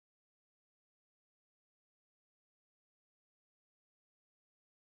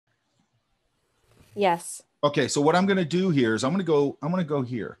Yes. Okay, so what I'm going to do here is I'm going to go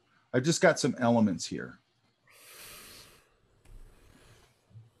here. I've just got some elements here.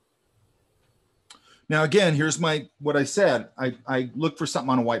 Now, again, here's what I said. I look for something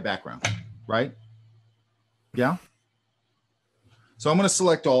on a white background, right? Yeah. So I'm going to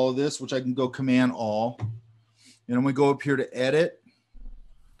select all of this, which I can go Command All. And I'm going to go up here to Edit.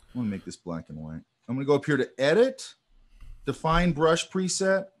 I'm going to make this black and white. I'm going to go up here to Edit, Define Brush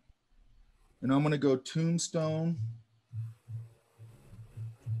Preset. And I'm going to go Tombstone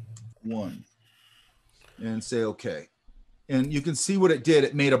 1 and say OK. And you can see what it did.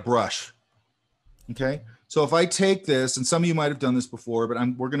 It made a brush. Okay. So if I take this, and some of you might have done this before, but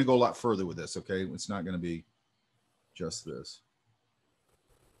we're going to go a lot further with this. Okay. It's not going to be just this.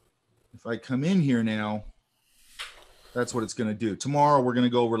 If I come in here now, that's what it's going to do. Tomorrow, we're going to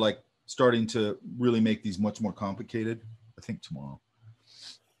go over like starting to really make these much more complicated. I think tomorrow.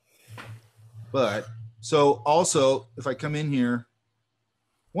 But so also, if I come in here,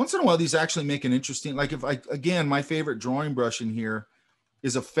 once in a while, these actually make an interesting, like if again, my favorite drawing brush in here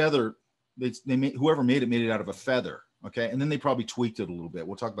is a feather. They made, whoever made it out of a feather. Okay. And then they probably tweaked it a little bit.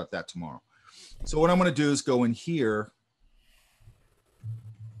 We'll talk about that tomorrow. So what I'm going to do is go in here.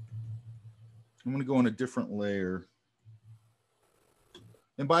 I'm going to go on a different layer.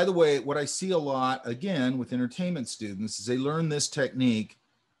 And by the way, what I see a lot, again, with entertainment students is they learn this technique.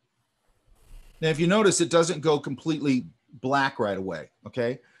 Now, if you notice, it doesn't go completely black right away,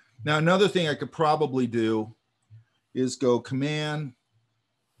 okay? Now, another thing I could probably do is go Command,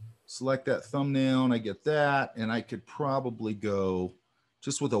 select that thumbnail, and I get that. And I could probably go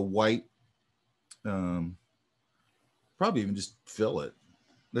just with a white, probably even just fill it.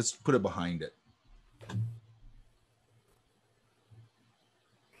 Let's put it behind it.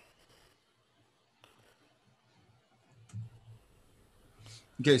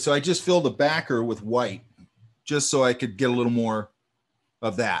 Okay, so I just filled the backer with white just so I could get a little more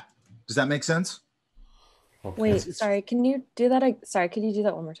of that. Does that make sense? Okay. Wait, sorry, can you do that? Sorry, could you do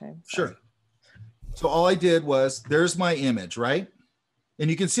that one more time? Sorry. Sure. So all I did was, there's my image, right? And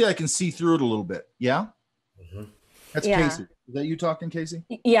you can see I can see through it a little bit. Yeah? Mm-hmm. That's Casey. Is that you talking, Casey?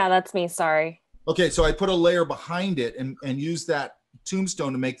 Yeah, that's me. Sorry. Okay, so I put a layer behind it and use that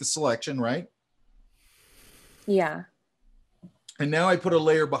tombstone to make the selection, right? Yeah. And now I put a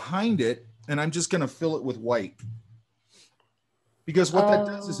layer behind it, and I'm just going to fill it with white. Because what that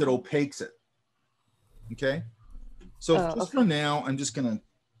does is it opaques it. Okay? So just for now, I'm just going to,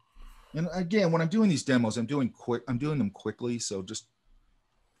 and again, when I'm doing these demos, I'm doing them quickly, so just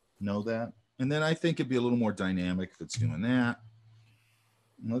know that. And then I think it'd be a little more dynamic if it's doing that.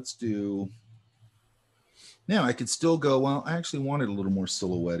 Let's do, now I could still go, well, I actually wanted a little more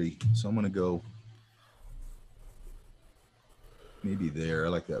silhouette-y, so I'm going to go maybe there. I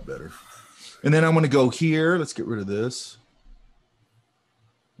like that better. And then I'm going to go here. Let's get rid of this.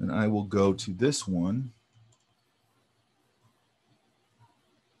 And I will go to this one.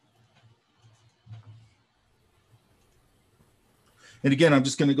 And again, I'm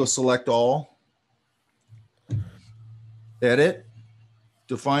just going to go select all, edit,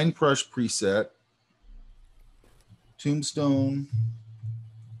 define brush preset, tombstone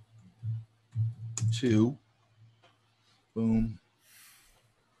 2, boom.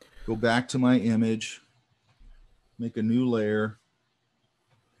 Go back to my image, make a new layer.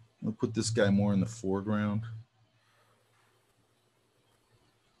 I'll put this guy more in the foreground.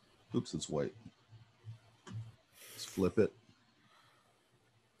 Oops, it's white. Let's flip it.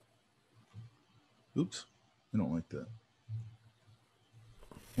 Oops, I don't like that.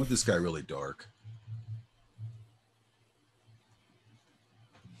 I want this guy really dark.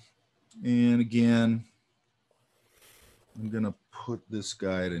 And again, I'm going to put this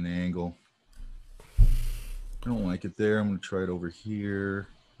guy at an angle. I don't like it there. I'm going to try it over here.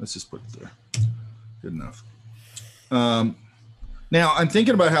 Let's just put it there. Good enough. Now, I'm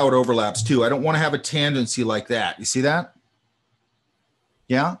thinking about how it overlaps too. I don't want to have a tangency like that. You see that?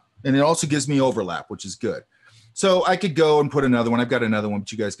 Yeah? And it also gives me overlap, which is good. So I could go and put another one. I've got another one,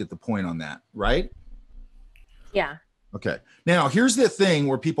 but you guys get the point on that, right? Yeah. Okay. Now, here's the thing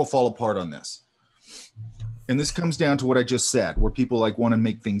where people fall apart on this. And this comes down to what I just said, where people like want to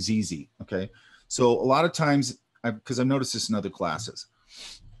make things easy. Okay. So a lot of times, because I've noticed this in other classes,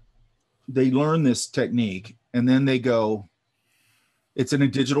 they learn this technique and then they go, it's in a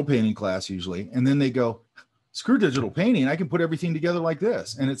digital painting class usually. And then they go, screw digital painting. I can put everything together like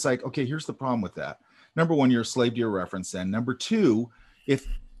this. And it's like, okay, here's the problem with that. Number one, you're a slave to your reference then. Number two, if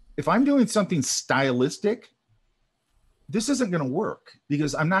I'm doing something stylistic, this isn't going to work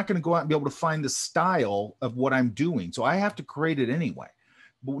because I'm not going to go out and be able to find the style of what I'm doing. So I have to create it anyway.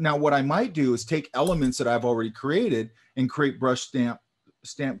 But now what I might do is take elements that I've already created and create brush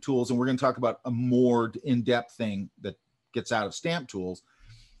stamp tools. And we're going to talk about a more in-depth thing that gets out of stamp tools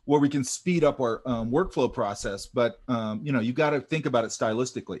where we can speed up our workflow process. But, you know, you got to think about it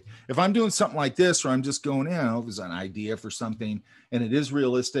stylistically. If I'm doing something like this, or I'm just going, you know, there's an idea for something and it is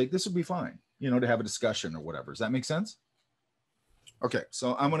realistic, this would be fine, you know, to have a discussion or whatever. Does that make sense? Okay,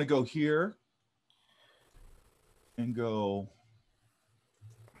 so I'm going to go here and go,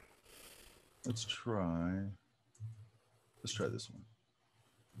 let's try this one.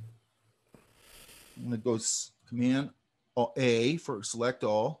 I'm going to go Command A for select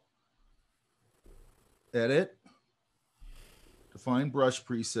all, edit, define brush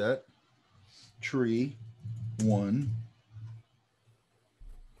preset, tree 1.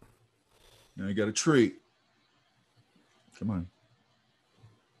 Now you got a tree. Come on.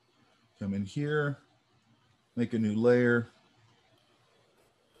 Come in here, make a new layer.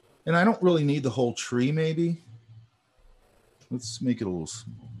 And I don't really need the whole tree, maybe. Let's make it a little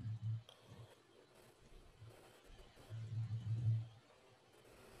smaller.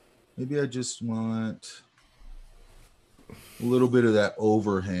 Maybe I just want a little bit of that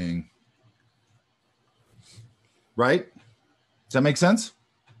overhang. Right? Does that make sense?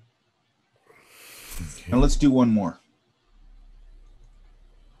 Okay. And let's do one more.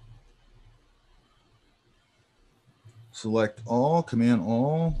 Select all, Command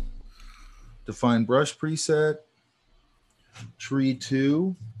all, define brush preset, tree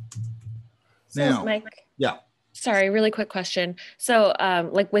 2. So now, Mike, yeah. Sorry, really quick question. So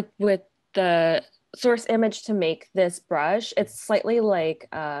like with the source image to make this brush, it's slightly like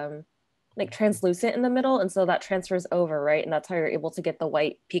translucent in the middle. And so that transfers over, right? And that's how you're able to get the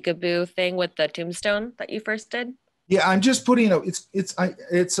white peekaboo thing with the tombstone that you first did. Yeah, I'm just putting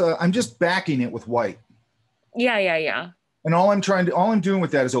I'm just backing it with white. Yeah. And all I'm doing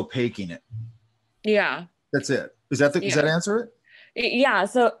with that is opaquing it. Yeah. That's it. Does that answer it? Yeah.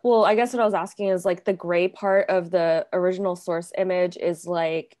 So, well, I guess what I was asking is like the gray part of the original source image is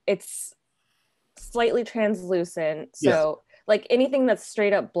like, it's slightly translucent. So like anything that's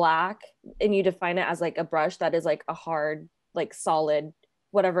straight up black and you define it as like a brush, that is like a hard, like solid,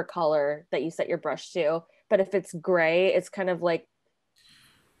 whatever color that you set your brush to. But if it's gray, it's kind of like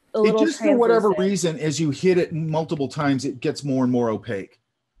a little just for whatever reason, as you hit it multiple times, it gets more and more opaque.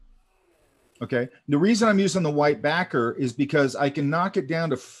 Okay. The reason I'm using the white backer is because I can knock it down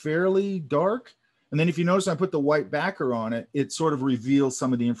to fairly dark. And then if you notice, I put the white backer on it, it sort of reveals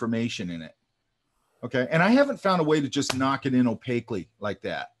some of the information in it. Okay. And I haven't found a way to just knock it in opaquely like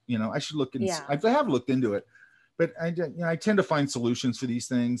that. You know, I should look into, I have looked into it, but I tend to find solutions for these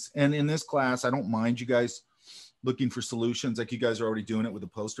things. And in this class, I don't mind you guys looking for solutions like you guys are already doing it with the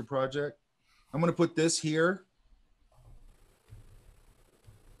poster project. I'm going to put this here.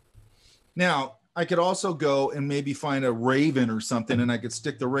 Now, I could also go and maybe find a raven or something, and I could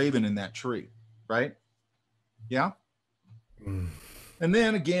stick the raven in that tree, right? Yeah? Mm. And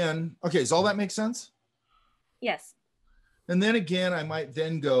then again, okay, does all that make sense? Yes. And then again, I might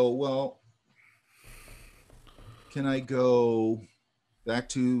then go, well, can I go back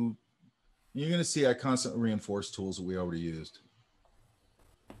to, you're going to see I constantly reinforce tools that we already used.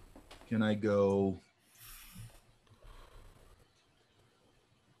 Can I go,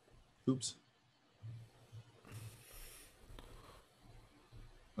 oops.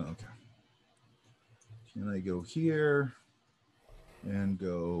 Okay. Can I go here and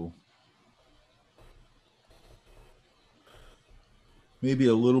go maybe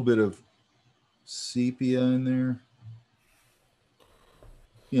a little bit of sepia in there?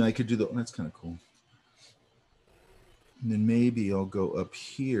 Yeah, I could do that. That's kind of cool. And then maybe I'll go up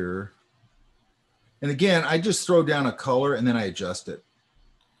here. And again, I just throw down a color and then I adjust it.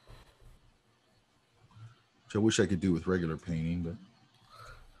 Which I wish I could do with regular painting,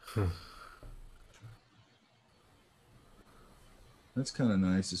 but that's kind of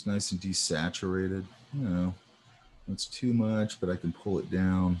nice. It's nice and desaturated. You know, it's too much, but I can pull it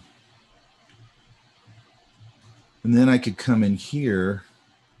down. And then I could come in here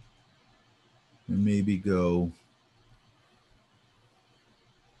and maybe go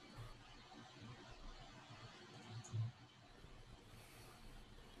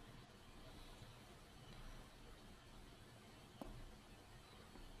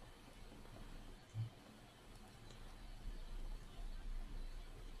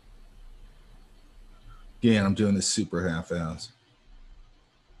again, I'm doing this super half-ass.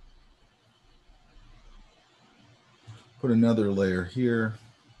 Put another layer here.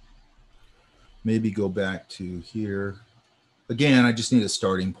 Maybe go back to here. Again, I just need a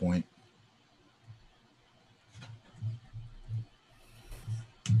starting point.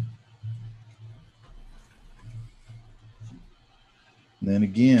 And then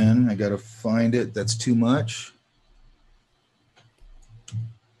again, I got to find it. That's too much.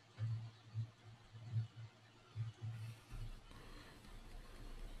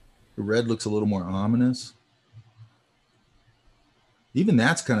 The red looks a little more ominous. Even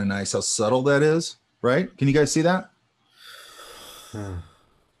that's kind of nice how subtle that is, right? Can you guys see that?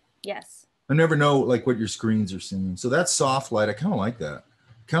 Yes. I never know like what your screens are seeing. So that's soft light. I kind of like that.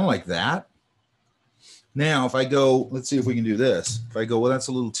 Kind of like that. Now, if I go, let's see if we can do this. If I go, well, that's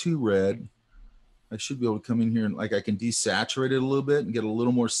a little too red. I should be able to come in here and like I can desaturate it a little bit and get a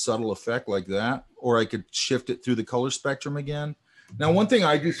little more subtle effect like that. Or I could shift it through the color spectrum again. Now, one thing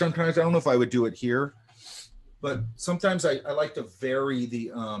I do sometimes, I don't know if I would do it here, but sometimes I like to vary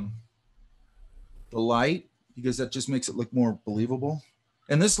the light because that just makes it look more believable.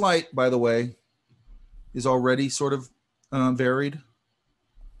 And this light, by the way, is already sort of varied.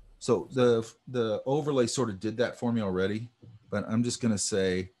 So the overlay sort of did that for me already, but I'm just going to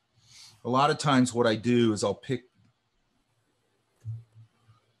say a lot of times what I do is I'll pick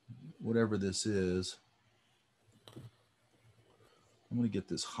whatever this is. I'm going to get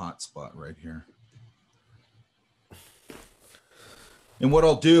this hot spot right here. And what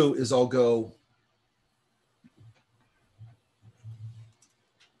I'll do is I'll go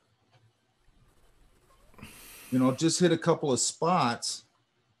just hit a couple of spots.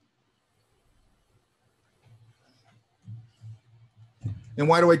 And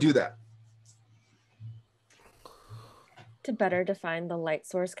why do I do that? To better define the light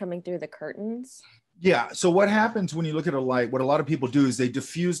source coming through the curtains. Yeah. So what happens when you look at a light, what a lot of people do is they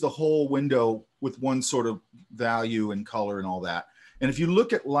diffuse the whole window with one sort of value and color and all that. And if you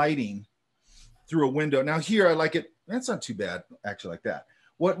look at lighting through a window, now here I like it. That's not too bad actually like that.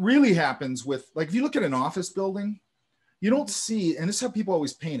 What really happens with, like, if you look at an office building, you don't see, and this is how people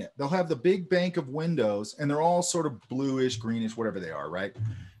always paint it. They'll have the big bank of windows and they're all sort of bluish, greenish, whatever they are, right?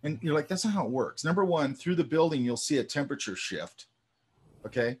 And you're like, that's not how it works. Number one, through the building, you'll see a temperature shift.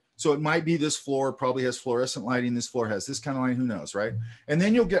 Okay. So it might be this floor probably has fluorescent lighting. This floor has this kind of lighting, who knows, right? And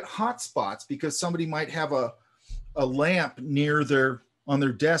then you'll get hot spots because somebody might have a lamp on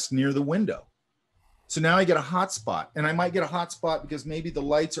their desk near the window. So now I get a hot spot, and I might get a hot spot because maybe the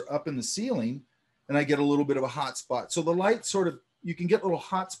lights are up in the ceiling and I get a little bit of a hot spot. So the light sort of, you can get little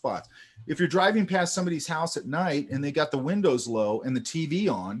hot spots. If you're driving past somebody's house at night and they got the windows low and the TV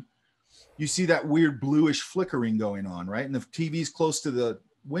on, you see that weird bluish flickering going on, right? And if TV's close to the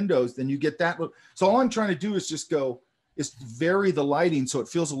windows, then you get that. So all I'm trying to do is just vary the lighting so it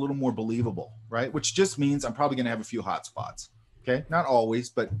feels a little more believable, right? Which just means I'm probably going to have a few hot spots. Okay. Not always,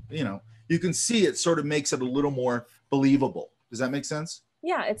 but you can see it sort of makes it a little more believable. Does that make sense?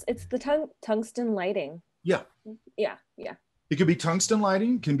 Yeah, it's the tungsten lighting. Yeah. Yeah. It could be tungsten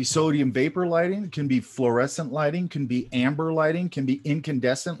lighting, can be sodium vapor lighting, can be fluorescent lighting, can be amber lighting, can be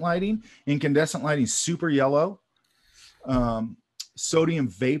incandescent lighting. Incandescent lighting is super yellow. Sodium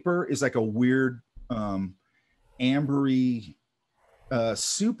vapor is like a weird ambery,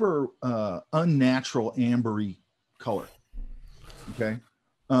 super unnatural ambery color. Okay.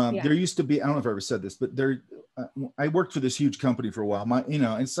 There used to be, I don't know if I ever said this, but I worked for this huge company for a while.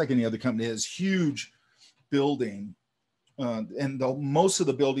 It's like any other company. It has huge building. And most of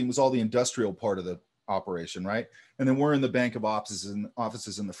the building was all the industrial part of the operation, right? And then we're in the bank of offices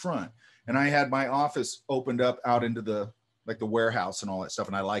in the front. And I had my office opened up out into the warehouse and all that stuff.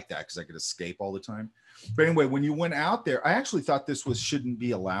 And I like that because I could escape all the time. But anyway, when you went out there, I actually thought this shouldn't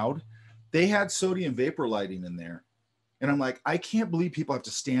be allowed. They had sodium vapor lighting in there. And I'm like, I can't believe people have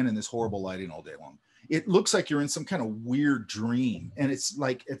to stand in this horrible lighting all day long. It looks like you're in some kind of weird dream. And it's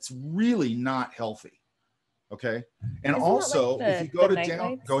really not healthy. Okay. And isn't also, like if you go to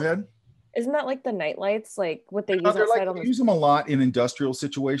down, go ahead. Isn't that like the night lights, like what they use outside on the... They use them a lot in industrial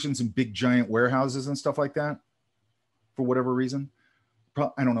situations and big giant warehouses and stuff like that for whatever reason.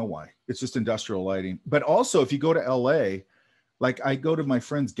 I don't know why. It's just industrial lighting. But also if you go to LA, like I go to my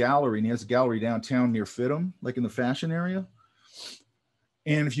friend's gallery and he has a gallery downtown near FITM, like in the fashion area.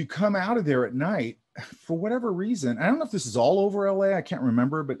 And if you come out of there at night, for whatever reason, I don't know if this is all over LA, I can't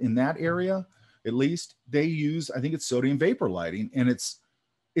remember, but in that area, at least they use, I think it's sodium vapor lighting, and it's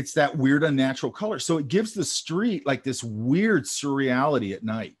that weird unnatural color. So it gives the street like this weird surreality at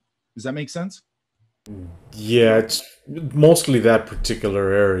night. Does that make sense? Yeah, it's mostly that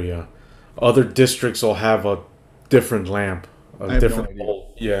particular area. Other districts will have a different lamp, a different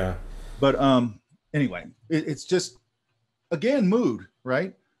bulb. Yeah. But anyway, it's just, again, mood,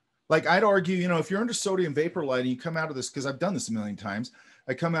 right? Like I'd argue, if you're under sodium vapor lighting, you come out of this, because I've done this a million times.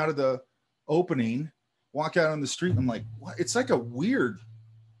 I come out of the opening, walk out on the street, and I'm like, what? It's like a weird,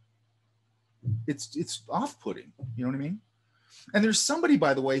 it's off-putting. You know what I mean? And there's somebody,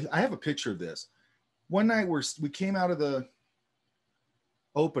 by the way, I have a picture of this. One night we came out of the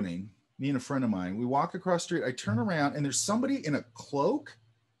opening, me and a friend of mine, we walk across the street, I turn around and there's somebody in a cloak,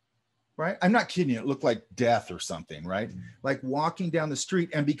 right? I'm not kidding you. It looked like death or something, right? Like walking down the street.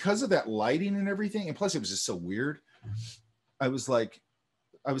 And because of that lighting and everything, and plus it was just so weird, I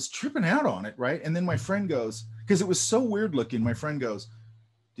was tripping out on it, right? And then my friend goes, because it was so weird looking, my friend goes,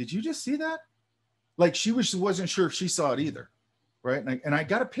 did you just see that? Like she wasn't sure if she saw it either, right? And I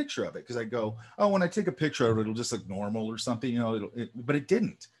got a picture of it because I go, oh, when I take a picture of it, it'll just look normal or something, you know, but it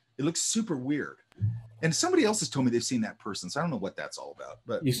didn't. It looks super weird. And somebody else has told me they've seen that person, so I don't know what that's all about.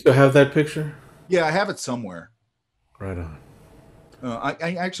 But You still have that picture? yeah, I have it somewhere. Right on.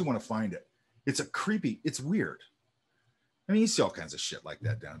 I actually want to find it. It's weird. I mean, you see all kinds of shit like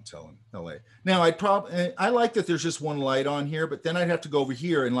that down in LA. Now, I like that there's just one light on here, but then I'd have to go over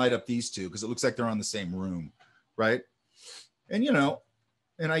here and light up these two because it looks like they're on the same room, right? And, you know,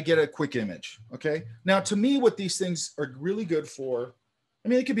 and I get a quick image, okay? Now, to me, what these things are really good for, I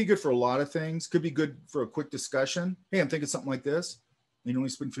mean, it could be good for a lot of things. Could be good for a quick discussion. Hey, I'm thinking something like this. You only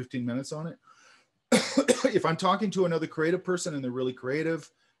spend 15 minutes on it. If I'm talking to another creative person and they're really creative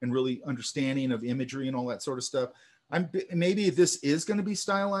and really understanding of imagery and all that sort of stuff, maybe this is going to be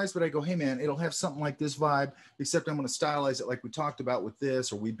stylized, but I go, hey man, it'll have something like this vibe, except I'm going to stylize it like we talked about with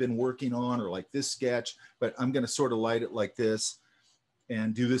this, or we've been working on, or like this sketch, but I'm going to sort of light it like this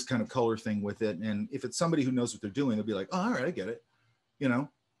and do this kind of color thing with it. And if it's somebody who knows what they're doing, they'll be like, oh, all right, I get it, you know?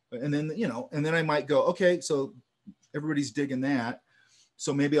 And then, you know, and then I might go, okay, so everybody's digging that.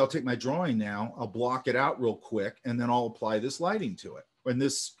 So maybe I'll take my drawing now, I'll block it out real quick, and then I'll apply this lighting to it and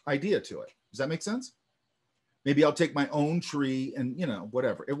this idea to it. Does that make sense? Maybe I'll take my own tree and, you know,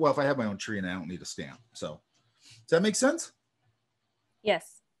 whatever. Well, if I have my own tree and I don't need a stamp. So does that make sense?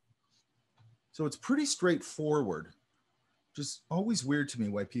 Yes. So it's pretty straightforward. Just always weird to me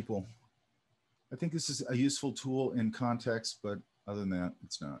why people, I think this is a useful tool in context, but other than that,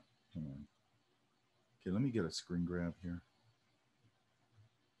 it's not. Hang on. Okay, let me get a screen grab here.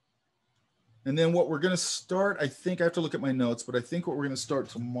 And then what we're going to start, I think I have to look at my notes, but I think what we're going to start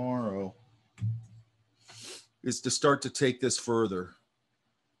tomorrow is to start to take this further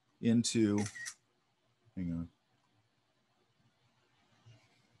into, hang on.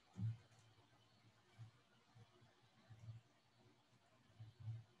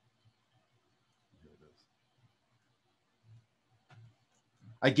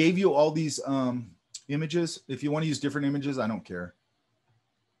 I gave you all these images. If you want to use different images, I don't care.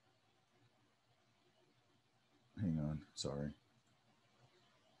 Hang on, sorry.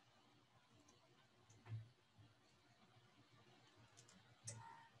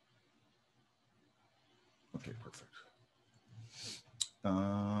 Okay, perfect.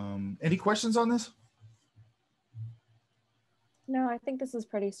 Any questions on this? No, I think this is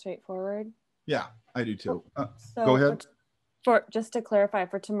pretty straightforward. Yeah, I do too. So go ahead. For just to clarify,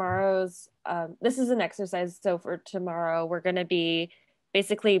 for tomorrow's, this is an exercise. So for tomorrow, we're going to be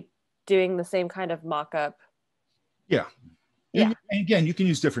basically doing the same kind of mock-up. Yeah. Yeah. And again, you can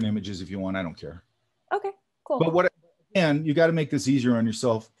use different images if you want. I don't care. Okay, cool. But again, you got to make this easier on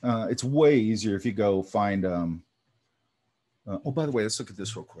yourself. It's way easier if you go find, oh, by the way, let's look at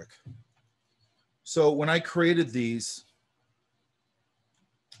this real quick. So when I created these,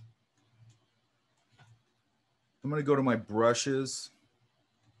 I'm going to go to my brushes.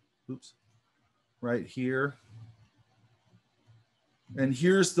 Oops. Right here. And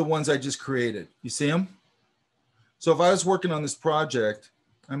here's the ones I just created. You see them? So if I was working on this project,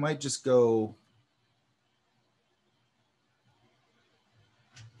 I might just go.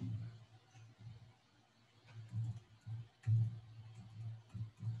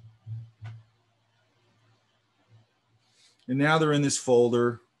 And now they're in this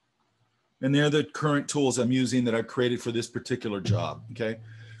folder. And they're the current tools I'm using that I've created for this particular job, okay?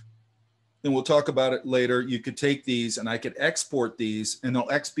 And we'll talk about it later. You could take these and I could export these and they'll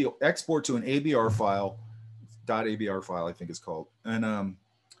export to an ABR file, .abr file, I think it's called. And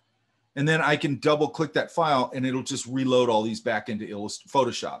then I can double click that file and it'll just reload all these back into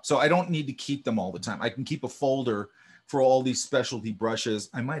Photoshop. So I don't need to keep them all the time. I can keep a folder for all these specialty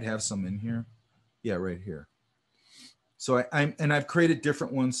brushes. I might have some in here. Yeah, right here. So I've created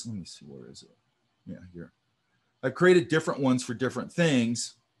different ones. Let me see, where is it? Yeah, here. I've created different ones for different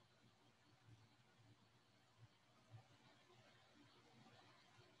things.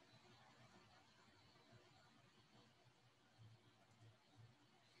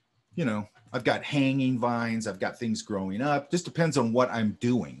 You know, I've got hanging vines. I've got things growing up. Just depends on what I'm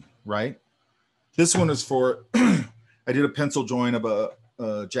doing, right? This one is for, I did a pencil drawing of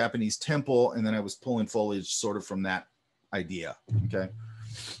a Japanese temple, and then I was pulling foliage sort of from that idea. Okay.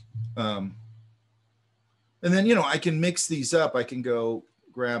 And then, you know, I can mix these up. I can go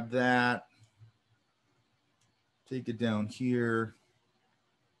grab that, take it down here,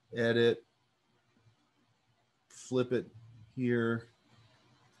 edit, flip it here,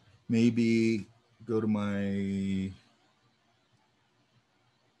 maybe go to my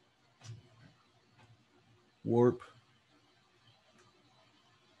warp.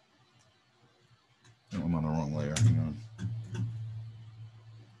 Oh, I'm on the wrong layer. Hang on.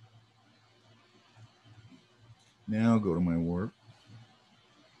 Now go to my warp.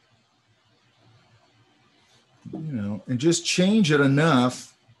 You know, and just change it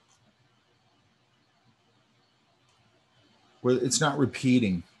enough where it's not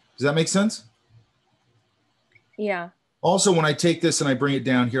repeating. Does that make sense? Yeah. Also, when I take this and I bring it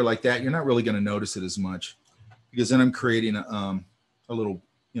down here like that, you're not really going to notice it as much, because then I'm creating a little,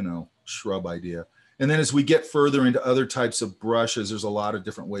 you know, shrub idea. And then as we get further into other types of brushes, there's a lot of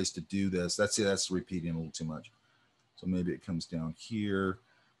different ways to do this. That's repeating a little too much. So maybe it comes down here.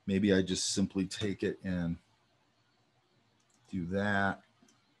 Maybe I just simply take it and do that.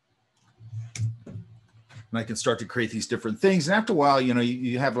 And I can start to create these different things. And after a while, you know,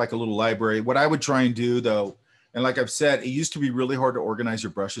 you have like a little library. What I would try and do though, and like I've said, it used to be really hard to organize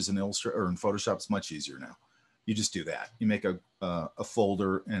your brushes in Illustrator or in Photoshop. It's much easier now. You just do that. You make a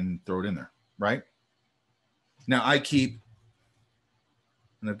folder and throw it in there, right? Now I keep,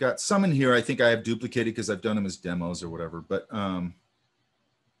 and I've got some in here I think I have duplicated because I've done them as demos or whatever, but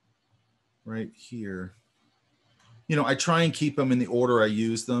right here, you know, I try and keep them in the order I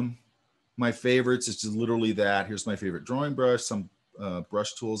use them. My favorites is just literally that. Here's my favorite drawing brush, some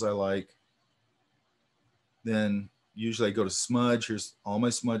brush tools I like. Then usually I go to smudge. Here's all my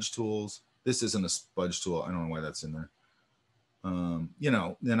smudge tools. This isn't a smudge tool. I don't know why that's in there. You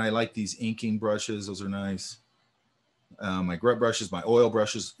know, then I like these inking brushes. Those are nice. My grit brushes, my oil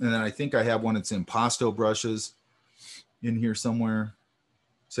brushes. And then I think I have one that's impasto brushes in here somewhere.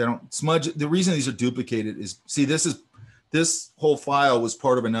 So I don't smudge. The reason these are duplicated is, see, this whole file was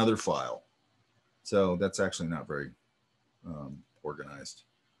part of another file. So that's actually not very organized.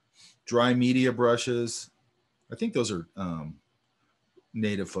 Dry media brushes. I think those are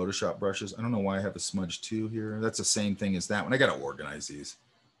native Photoshop brushes. I don't know why I have a smudge 2 here. That's the same thing as that one. I got to organize these.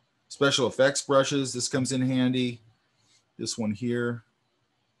 Special effects brushes. This comes in handy. This one here.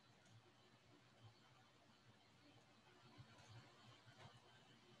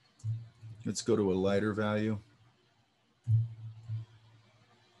 Let's go to a lighter value.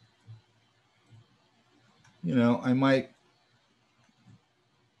 You know, I might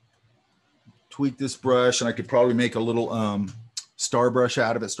tweak this brush, and I could probably make a little star brush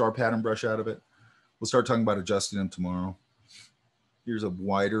out of it, star pattern brush out of it. We'll start talking about adjusting them tomorrow. Here's a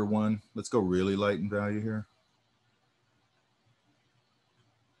wider one. Let's go really light in value here.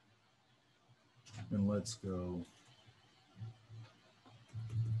 And let's go.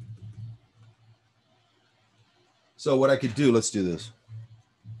 So what I could do, let's do this.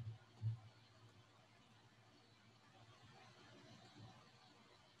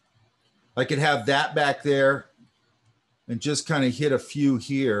 I could have that back there and just kind of hit a few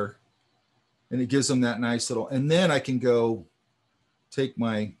here, and it gives them that nice little, and then I can go take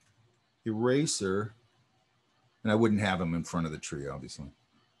my eraser, and I wouldn't have them in front of the tree, obviously.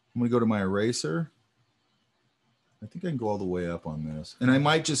 I'm going to go to my eraser. I think I can go all the way up on this. And I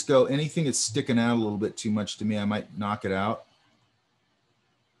might just go, anything that's sticking out a little bit too much to me, I might knock it out.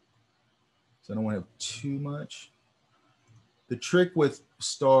 So I don't want to have too much. The trick with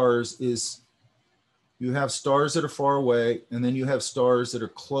stars is you have stars that are far away, and then you have stars that are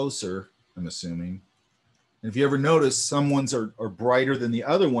closer, I'm assuming. And if you ever notice, some ones are brighter than the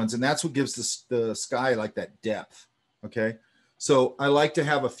other ones, and that's what gives the sky like that depth, okay? So I like to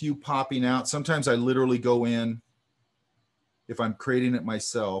have a few popping out. Sometimes I literally go in, if I'm creating it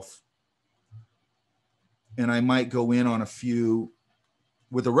myself, and I might go in on a few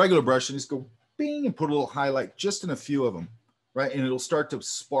with a regular brush and just go bing and put a little highlight just in a few of them, right? And it'll start to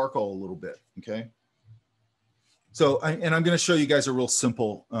sparkle a little bit, okay? So, I'm going to show you guys a real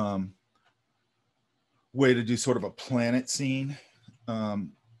simple way to do sort of a planet scene.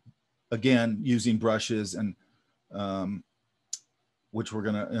 Again, using brushes, and which we're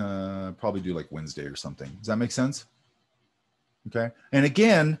going to probably do like Wednesday or something. Does that make sense? Okay. And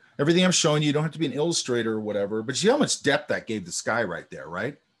again, everything I'm showing you, you don't have to be an illustrator or whatever, but you see how much depth that gave the sky right there,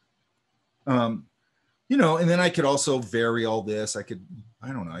 right? You know, and then I could also vary all this. I could, I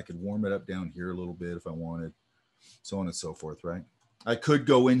don't know, I could warm it up down here a little bit if I wanted, so on and so forth, right? I could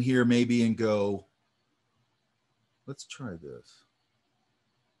go in here maybe and go, let's try this.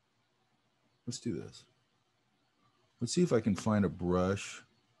 Let's do this. Let's see if I can find a brush.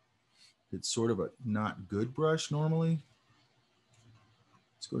 It's sort of a not good brush normally.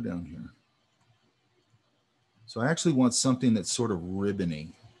 Let's go down here. So I actually want something that's sort of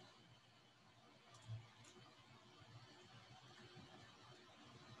ribbony.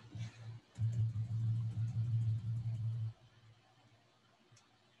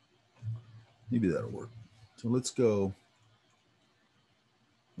 Maybe that'll work. So let's go.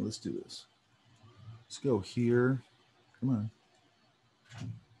 Well, let's do this. Let's go here. Come on.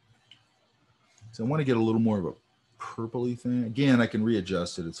 So I want to get a little more of a purpley thing. Again, I can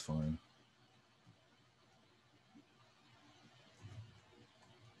readjust it. It's fine.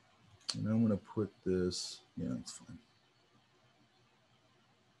 And I'm going to put this. Yeah, it's fine.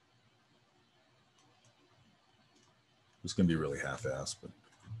 It's going to be really half-assed, but.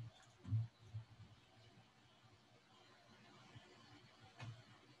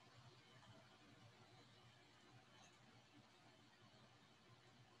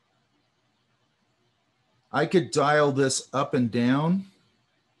 I could dial this up and down.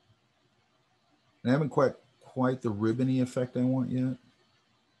 I haven't quite the ribbony effect I want yet.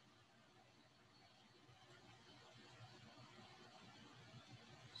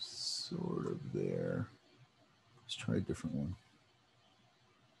 Sort of there. Let's try a different one.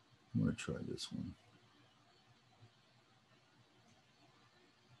 I'm going to try this one.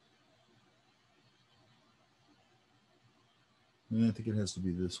 Yeah, I think it has to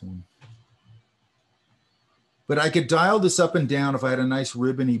be this one. But I could dial this up and down if I had a nice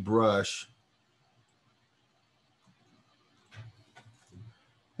ribbony brush.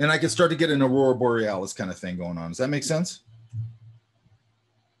 And I could start to get an Aurora Borealis kind of thing going on. Does that make sense?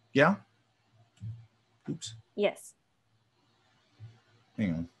 Yeah? Oops. Yes.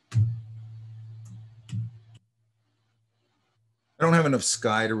 Hang on. I don't have enough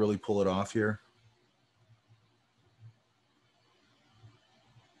sky to really pull it off here.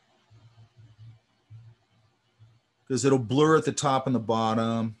 Because it'll blur at the top and the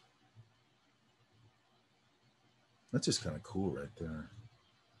bottom. That's just kind of cool right there.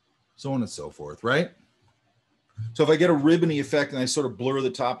 So on and so forth, right? So if I get a ribbony effect and I sort of blur the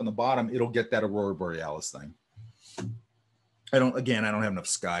top and the bottom, it'll get that Aurora Borealis thing. I don't have enough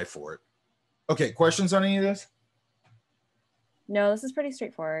sky for it. Okay, questions on any of this? No, this is pretty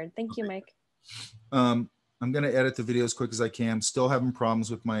straightforward. Thank you, Mike. I'm going to edit the video as quick as I can. Still having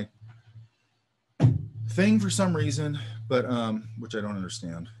problems with my thing for some reason, but which I don't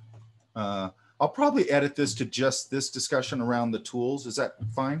understand. I'll probably edit this to just this discussion around the tools. Is that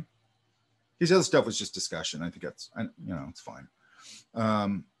fine? This other stuff was just discussion. I think that's, it's fine.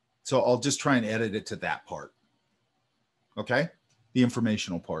 So I'll just try and edit it to that part. Okay, the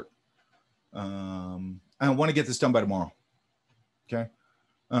informational part. I want to get this done by tomorrow. Okay,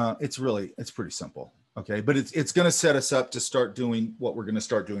 it's pretty simple. Okay, but it's going to set us up to start doing what we're going to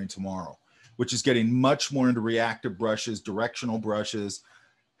start doing tomorrow, which is getting much more into reactive brushes, directional brushes,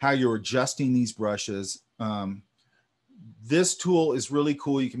 how you're adjusting these brushes. This tool is really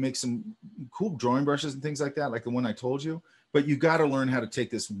cool. You can make some cool drawing brushes and things like that, like the one I told you, but you got to learn how to take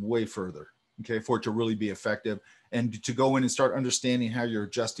this way further, okay, for it to really be effective and to go in and start understanding how you're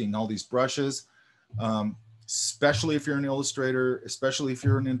adjusting all these brushes, especially if you're an illustrator, especially if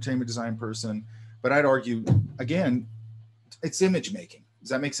you're an entertainment design person. But I'd argue, again, it's image making. Does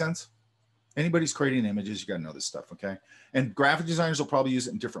that make sense? Anybody's creating images, you got to know this stuff, okay? And graphic designers will probably use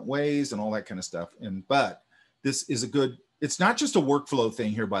it in different ways and all that kind of stuff. But this is a good, it's not just a workflow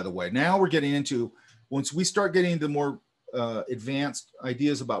thing here, by the way. Now we're getting into, once we start getting into more advanced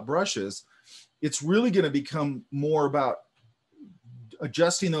ideas about brushes, it's really going to become more about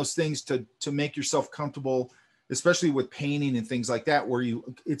adjusting those things to make yourself comfortable, especially with painting and things like that, where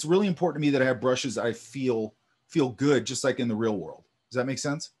it's really important to me that I have brushes I feel good, just like in the real world. Does that make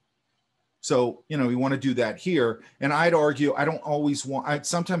sense? So, we want to do that here. And I'd argue, I don't always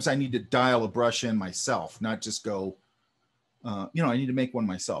sometimes I need to dial a brush in myself, not just go, I need to make one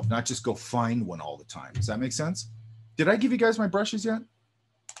myself, not just go find one all the time. Does that make sense? Did I give you guys my brushes yet?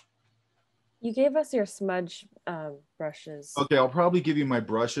 You gave us your smudge brushes. Okay, I'll probably give you my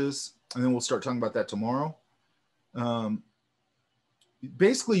brushes and then we'll start talking about that tomorrow.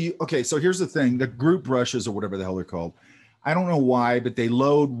 Basically, okay, so here's the thing, the group brushes or whatever the hell they're called. I don't know why, but they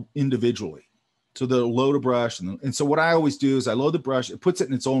load individually. So they'll load a brush. And so what I always do is I load the brush, it puts it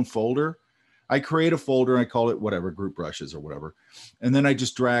in its own folder. I create a folder and I call it whatever, group brushes or whatever. And then I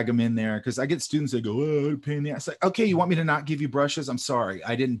just drag them in there because I get students that go, oh, pain in the ass. It's like, okay, you want me to not give you brushes? I'm sorry,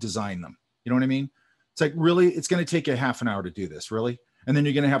 I didn't design them. You know what I mean? It's like, really, it's going to take you half an hour to do this, really? And then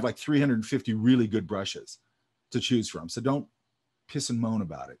you're going to have like 350 really good brushes to choose from. So don't piss and moan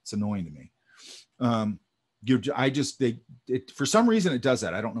about it. It's annoying to me. I just, for some reason it does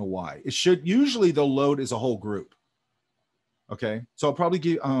that. I don't know why. It should, usually they'll load as a whole group. Okay. So I'll probably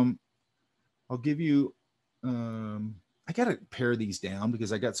give, I'll give you, I got to pare these down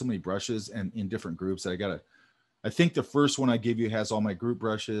because I got so many brushes and in different groups that I think the first one I give you has all my group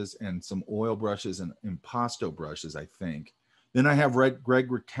brushes and some oil brushes and impasto brushes, I think. Then I have Greg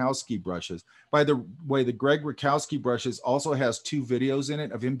Rakowski brushes. By the way, the Greg Rakowski brushes also has 2 videos in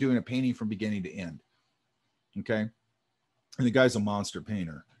it of him doing a painting from beginning to end. Okay. And the guy's a monster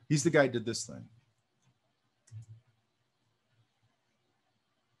painter. He's the guy who did this thing.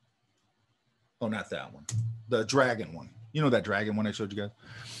 Oh, not that one. The dragon one. You know that dragon one I showed you guys?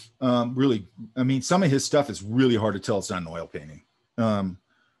 Really, I mean, some of his stuff is really hard to tell it's not an oil painting.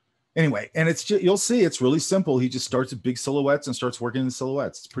 Anyway, and it's just, you'll see it's really simple. He just starts with big silhouettes and starts working in the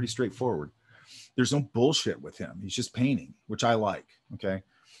silhouettes. It's pretty straightforward. There's no bullshit with him. He's just painting, which I like. Okay.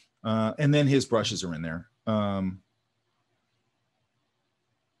 And then his brushes are in there. And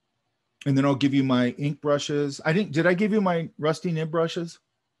then I'll give you my ink brushes. Did I give you my rusty nib brushes?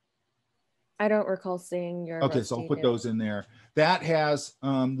 I don't recall seeing your. Okay, so I'll put those in there. That has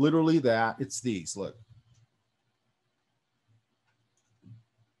literally that. It's these. Look.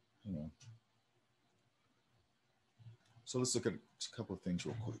 Yeah. So let's look at a couple of things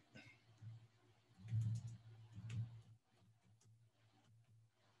real quick.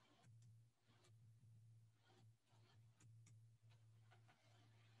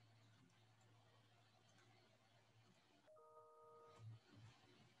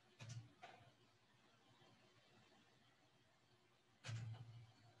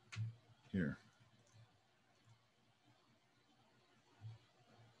 Here.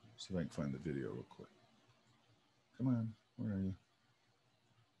 See if I can find the video real quick. Come on, where are you?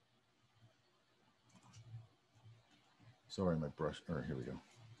 Sorry, my brush. All right, here we go.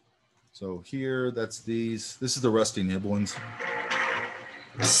 So here, that's these. This is the rusty nib ones.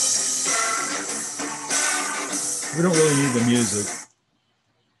 We don't really need the music.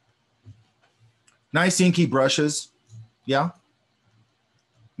 Nice inky brushes. Yeah.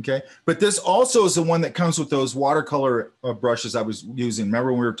 Okay. But this also is the one that comes with those watercolor brushes I was using.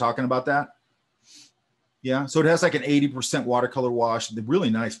 Remember when we were talking about that? Yeah. So it has like an 80% watercolor wash. They're really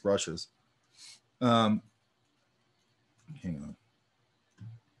nice brushes. Hang on.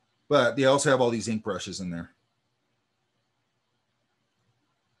 But they also have all these ink brushes in there.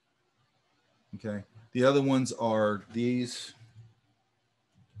 Okay. The other ones are these.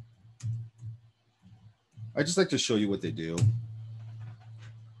 I just like to show you what they do.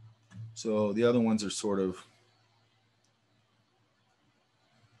 So the other ones are sort of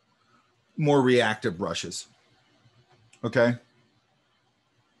more reactive brushes. Okay.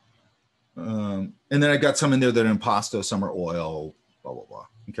 And then I got some in there that are impasto, some are oil, blah, blah, blah.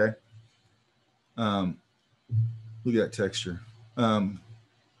 Okay. Look at that texture.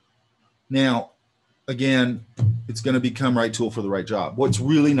 Now, again, it's going to become right tool for the right job. What's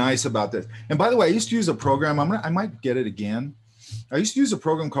really nice about this, and by the way, I used to use a program. I might get it again. I used to use a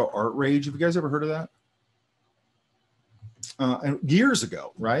program called ArtRage. Have you guys ever heard of that? Years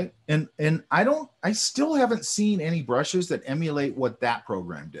ago, right? And I still haven't seen any brushes that emulate what that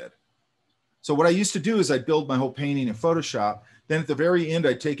program did. So what I used to do is I'd build my whole painting in Photoshop. Then at the very end,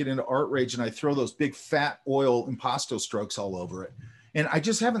 I'd take it into ArtRage and I throw those big fat oil impasto strokes all over it. And I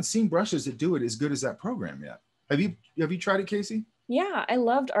just haven't seen brushes that do it as good as that program yet. Have you tried it, Casey? Yeah, I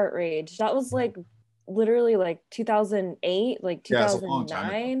loved ArtRage. That was like literally like 2008, like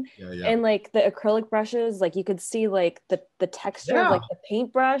 2009. Yeah. And like the acrylic brushes, like you could see like the texture of like the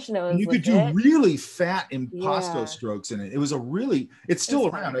paintbrush, and it was you could do really fat impasto strokes in it. It was it's still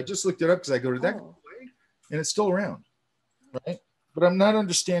around. I just looked it up because I go to that way, and it's still around, right? But I'm not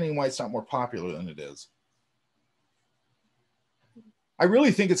understanding why it's not more popular than it is. I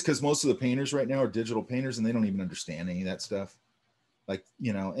really think it's because most of the painters right now are digital painters and they don't even understand any of that stuff. Like,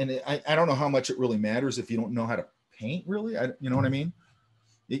 you know, and I don't know how much it really matters if you don't know how to paint, really. You know what I mean?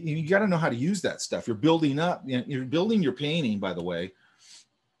 You got to know how to use that stuff. You're building your painting, by the way,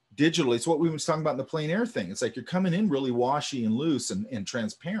 digitally. It's what we were talking about in the plein air thing. It's like you're coming in really washy and loose and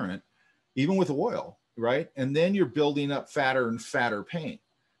transparent, even with oil, right? And then you're building up fatter and fatter paint.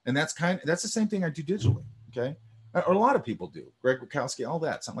 And that's the same thing I do digitally, okay? Or a lot of people do. Greg Rakowski, all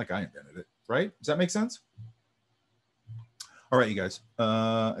that. It's not like I invented it, right? Does that make sense? All right, you guys.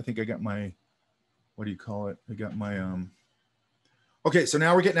 I think I got my, what do you call it? I got my, okay, so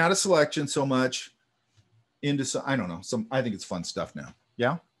now we're getting out of selection so much into some, I don't know, I think it's fun stuff now.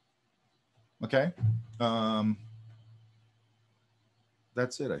 Yeah? Okay.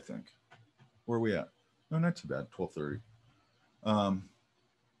 That's it, I think. Where are we at? No, not too bad, 12:30. I'm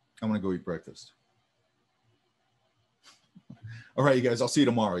gonna go eat breakfast. All right, you guys. I'll see you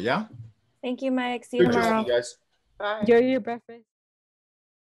tomorrow. Yeah. Thank you, Mike. See you Good job, tomorrow. you guys. Bye. Enjoy your breakfast.